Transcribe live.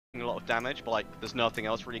damage, but like there's nothing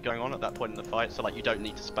else really going on at that point in the fight, so like you don't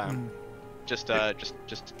need to spam. Just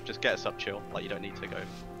get us up chill. Like you don't need to go.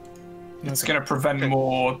 It's going to prevent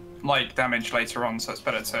more like damage later on, so it's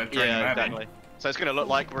better to drain them early. Exactly. So it's going to look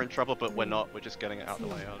like we're in trouble, but we're not. We're just getting it out of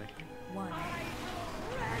the way early.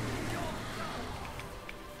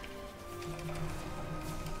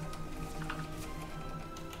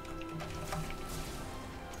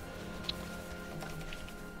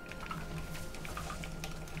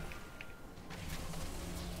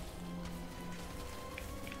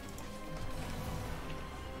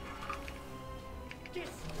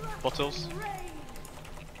 Bottles.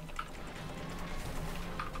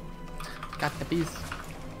 Got the bees.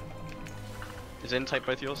 Is in, take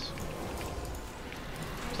both yours.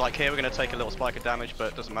 So like here we're going to take a little spike of damage,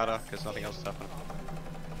 but it doesn't matter because nothing else is happening.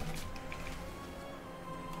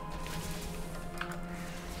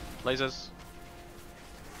 Lasers.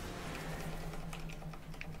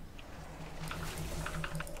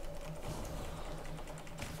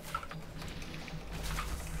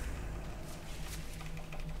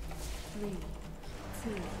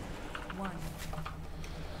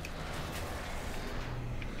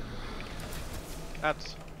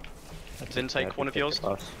 Ads. Zin, take one of yours.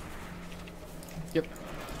 Yep.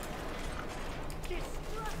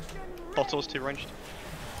 Bottles, 2 ranged.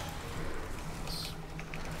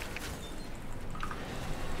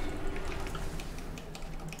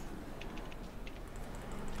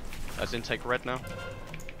 Zin, take red now.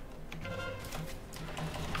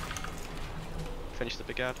 Finish the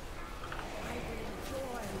big ad.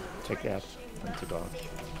 Take the ad. And to dodge.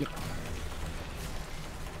 Yep.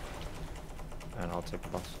 And I'll take the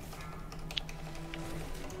boss.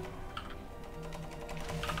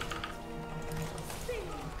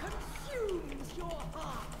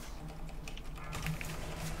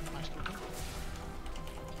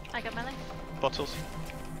 I got melee. Bottles.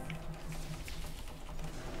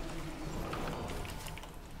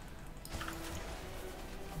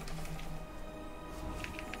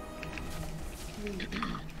 Three,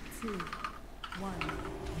 two, one.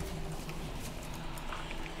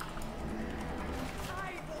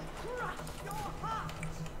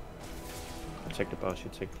 I'll take the boss, you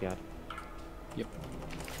take the ad. Yep.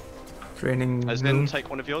 Draining. Zin, take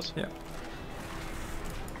one of yours. Yeah.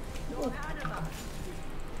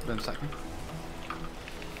 Then sack me.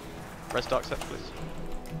 Res dark set, please.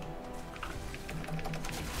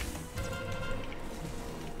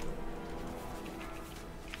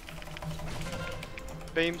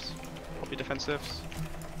 Beams. Pop your defensives.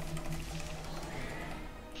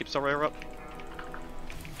 Keep Soraya up.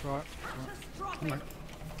 Right. Right.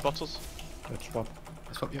 Bottles. Let's swap.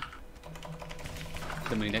 I swap you.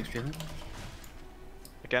 The main next year.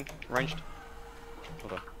 Again, ranged.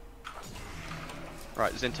 Hold on.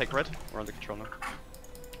 Right, Zin, take red. We're under control now.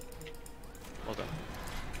 Well done.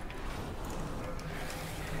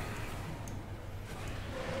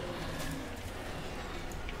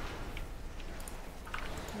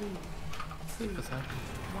 Three, two,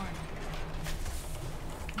 one.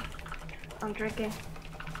 I'm drinking.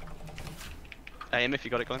 Aim if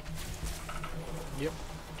you got it, Glenn. Yep.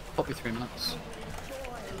 Pop you 3 minutes.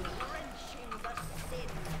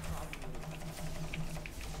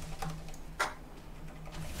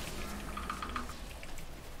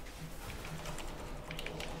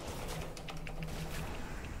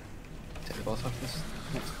 Take the boss off this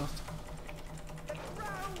next cost.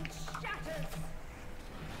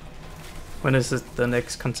 When is it the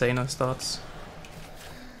next container starts?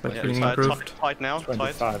 Like Yeah, being improved? Tied now, tied.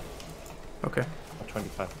 25. Okay. Or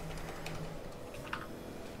 25.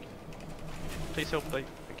 Please help, please.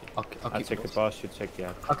 Thank you. I'll I'll keep take the boss, you take the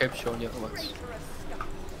ad. Okay, sure, yeah, that works.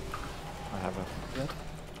 I have a... Yeah.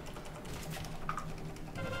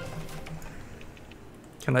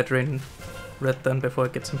 Can I drain red then before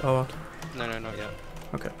it gets empowered? No, not yet.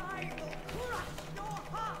 Okay.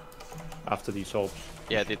 After these orbs.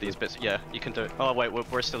 Yeah, these bits. Yeah, you can do it. Oh wait,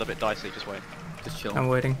 we're still a bit dicey. Just wait. Just chill. I'm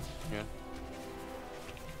waiting. Yeah.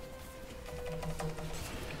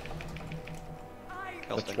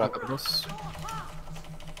 Let's Walk up us.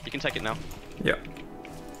 You can take it now. Yeah.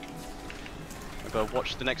 But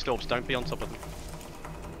watch the next orbs. Don't be on top of them.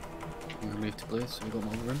 I'm gonna move to blue so we got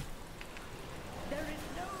more room.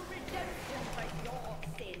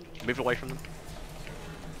 Move away from them.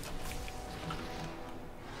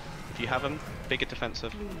 If you have them, bigger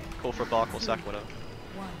defensive. Call for a bark or sack, whatever.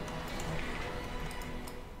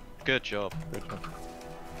 Good job. Good job.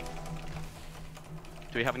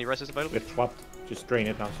 Do we have any reses available? Get swapped. Just drain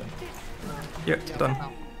it now, son. Yeah, done.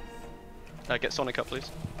 Get Sonic up,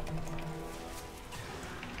 please.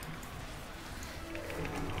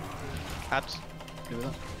 Ads. Do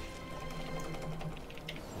that.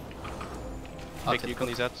 I'll Big take nuke on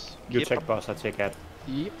these ads. You Keep check up. boss, I check ad.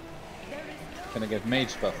 Yep. Gonna give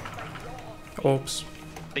mage buff. Orbs.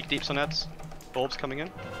 Big deeps on ads. Orbs coming in.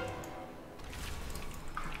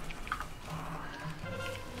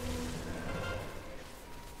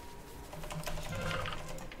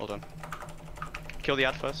 Hold on. Kill the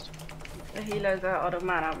ad first. The healers are out of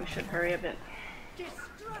mana, we should hurry a bit.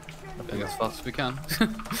 I think as fast as we can.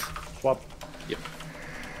 Swap. Yep.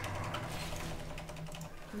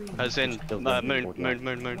 As in, Still moon. going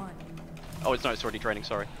forward, One. Oh, it's already draining,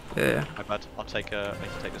 sorry. Yeah. My bad. I'll take, I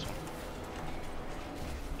can take this one.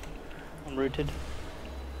 I'm rooted.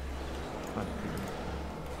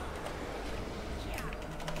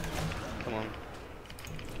 Come on.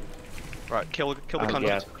 Right, kill the conjured.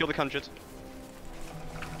 yeah. Kill the conjured.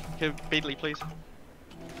 Kill Beedley, please.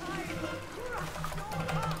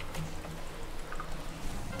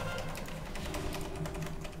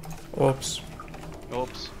 Orbs.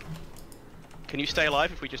 Orbs. Can you stay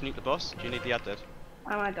alive if we just nuke the boss? Do you need the ad dead?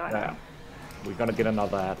 I might die Yeah. now. We're gonna get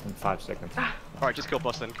another ad in 5 seconds. Alright, just kill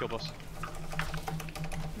boss then, kill boss.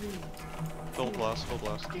 Three. Full blast, full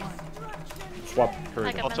blast. Swap through.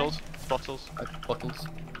 I got Bottles, bottles. Bottles.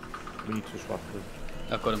 We need to swap through.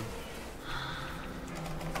 I've got him.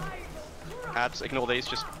 Ads, ignore these,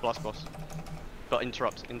 just blast boss. But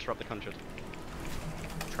interrupt the conjured.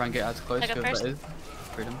 Try and get as close I to go whoever first. that is.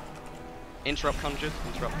 Freedom. Interrupt conjured,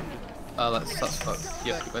 interrupt conjured. Oh, that's fucked.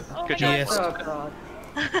 Yes, you both. Oh Good my job. Yes. Oh god.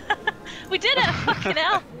 God. We did it! Fucking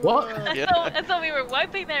hell! What? Yeah. I thought we were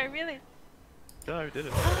wiping there, really. No, we did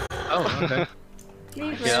it. Oh, okay.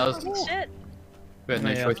 Leave Yeah, that it. was, Shit. we had no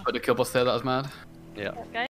Yeah. choice but to kill boss there, that was mad. Yeah. Okay.